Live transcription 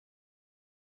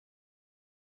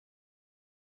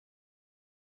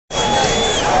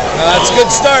It's a good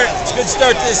start. It's a good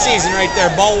start to the season right there.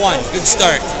 Ball one. Good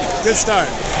start. Good start.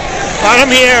 All right,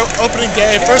 I'm here, opening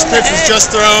day. First pitch was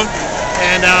just thrown,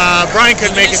 and Brian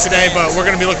couldn't make it today, but we're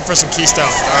going to be looking for some Keystone.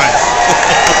 All right.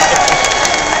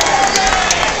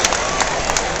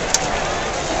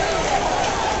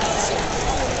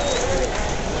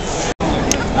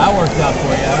 That worked out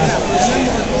for you,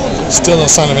 huh? Still no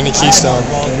sign of any Keystone.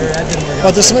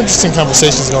 But there's some interesting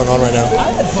conversations going on right now.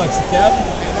 I had Plexicap.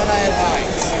 And then I had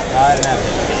Heinz. I didn't have it.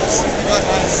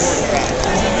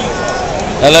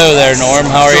 Hello there, Norm.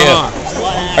 How are you?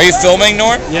 Are you filming,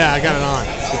 Norm? Yeah, I got it on.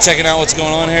 You checking out what's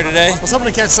going on here today? I was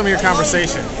hoping to catch some of your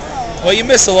conversation. Well, you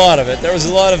missed a lot of it. There was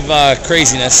a lot of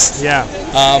craziness. Yeah.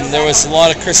 There was a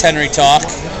lot of Chris Henry talk.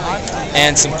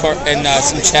 And some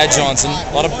Chad Johnson,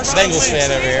 a lot of Bengals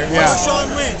fan over here. Yeah.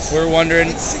 We're wondering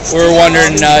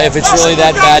if it's really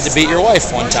that bad to beat your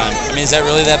wife one time. I mean, is that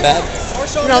really that bad?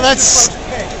 You know, that's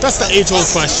the age-old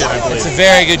question, I believe. It's a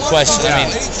very good question. Yeah.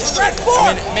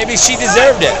 I mean, maybe she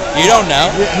deserved it. You don't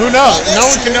know. Who knows? No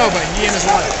one can know, but he and his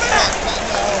wife.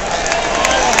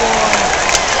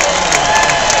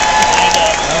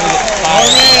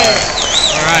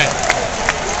 All right.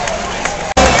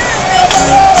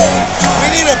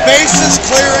 A bases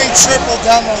clearing triple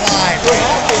down the line.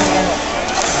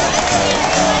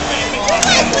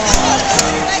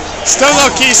 Still no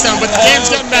Keystone, but the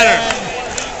game's getting better.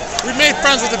 We've made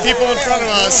friends with the people in front of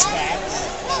us.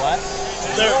 What?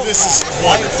 This is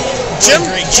wonderful.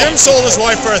 Jim sold his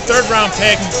wife for a third-round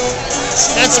pick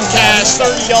and some cash.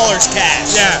 $30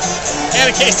 cash. Yeah, and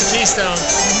a case of Keystone.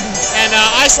 And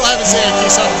I still haven't seen a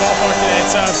Keystone in the ballpark today,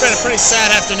 so it's been a pretty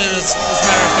sad afternoon, as a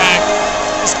matter of fact.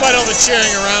 Despite all the cheering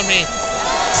around me.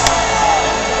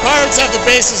 Pirates have the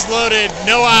bases loaded,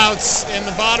 no outs in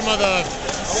the bottom of the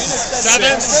bottom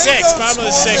of the sixth.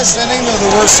 This inning, they're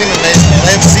the worst team in baseball.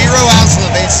 They have 0 outs and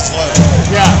the bases loaded.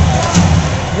 Yeah.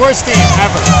 Worst team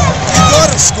ever. You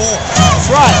got to score. That's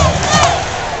right.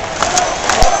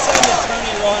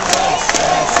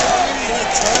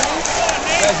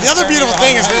 The other beautiful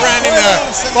thing is we ran into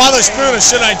Father Spoon and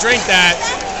Should I Drink That?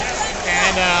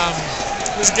 And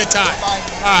it was a good time.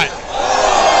 All right.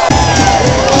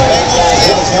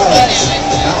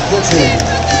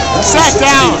 Sat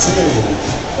down.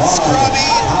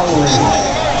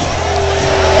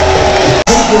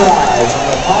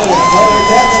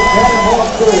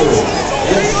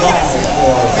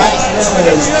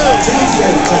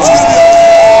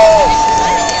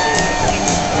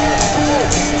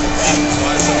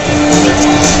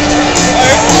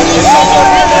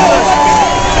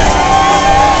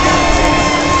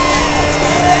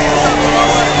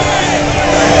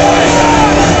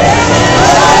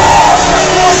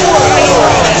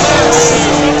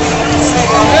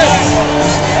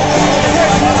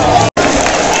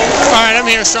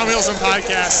 Strom Hills and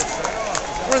Podcast.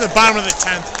 We're in the bottom of the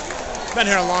 10th. Been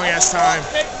here a long ass time.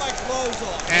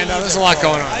 And there's a lot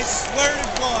going on. I swear to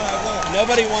God I won't.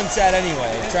 Nobody wants that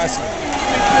anyway, trust me.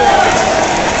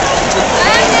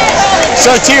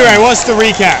 So T-Ray, what's the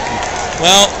recap?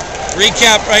 Well,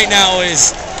 recap right now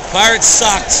is Pirates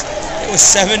sucked. It was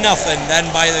 7-0.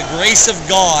 Then by the grace of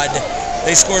God,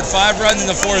 they scored 5 runs in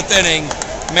the 4th inning,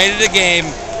 made it a game.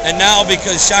 And now,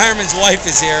 because Shireman's wife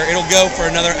is here, it'll go for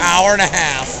another hour and a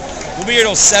half. We'll be here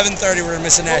till 7:30. We're going to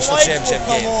miss a national championship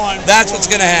game. That's what's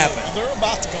going to happen. They're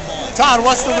about to come on. Todd,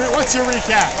 what's your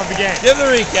recap of the game? Give the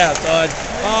recap, Todd.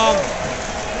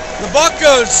 The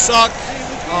Buccos suck.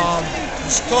 The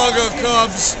Chicago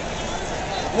Cubs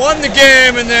won the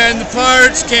game, and then the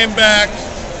Pirates came back.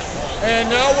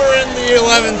 And now we're in the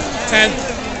 11th, 10th.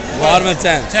 Bottom of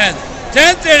 10th.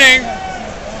 10th inning.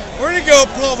 We're going to go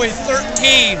probably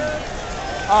 13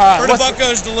 for the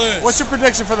Buccos to lose. What's your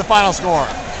prediction for the final score?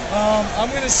 I'm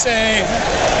going to say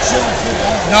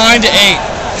 9-8.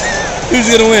 Who's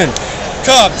going to win?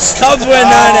 Cubs. Cubs win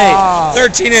 9-8.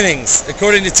 13 innings,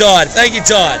 according to Todd. Thank you,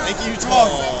 Todd. Thank you, Todd.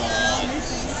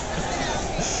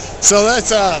 So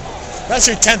that's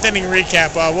your 10th inning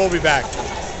recap. We'll be back.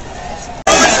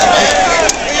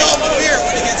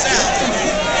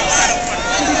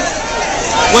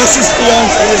 Wes's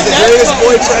fiance is the greatest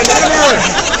boyfriend ever!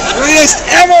 Greatest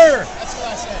ever! That's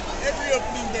what I said. Every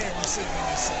opening day we're sitting in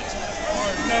these seats.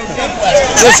 No good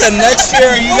question. Listen, next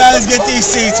year you guys get these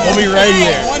seats. We'll be right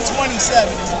here.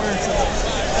 127 is where it's at.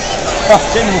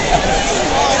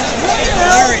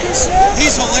 Hilarious.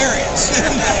 He's hilarious.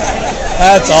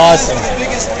 That's awesome.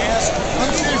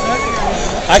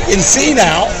 I can see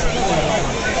now.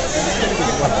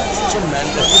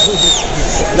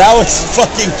 That was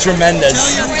fucking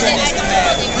tremendous.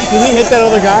 Did he hit that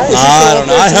other guy? I don't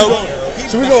know. I hope.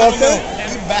 Should we go up there?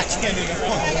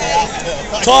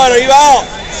 Todd, are you out?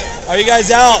 Are you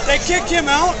guys out? They kick him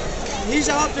out. He's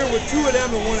out there with 2 of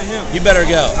them and 1 of him. You better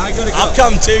go. I gotta go. I'll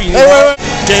come too. You Wait.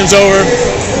 Game's over.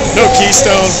 No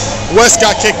Keystone. Wes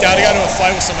got kicked out. He got into a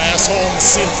fight with some asshole in the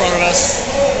seat in front of us.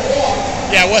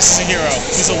 Yeah, Wes is a hero.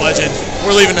 He's a legend.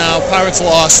 We're leaving now. Pirates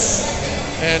lost.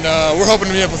 And we're hoping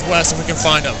to meet up with Wes if we can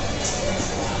find him.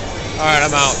 All right,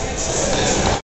 I'm out.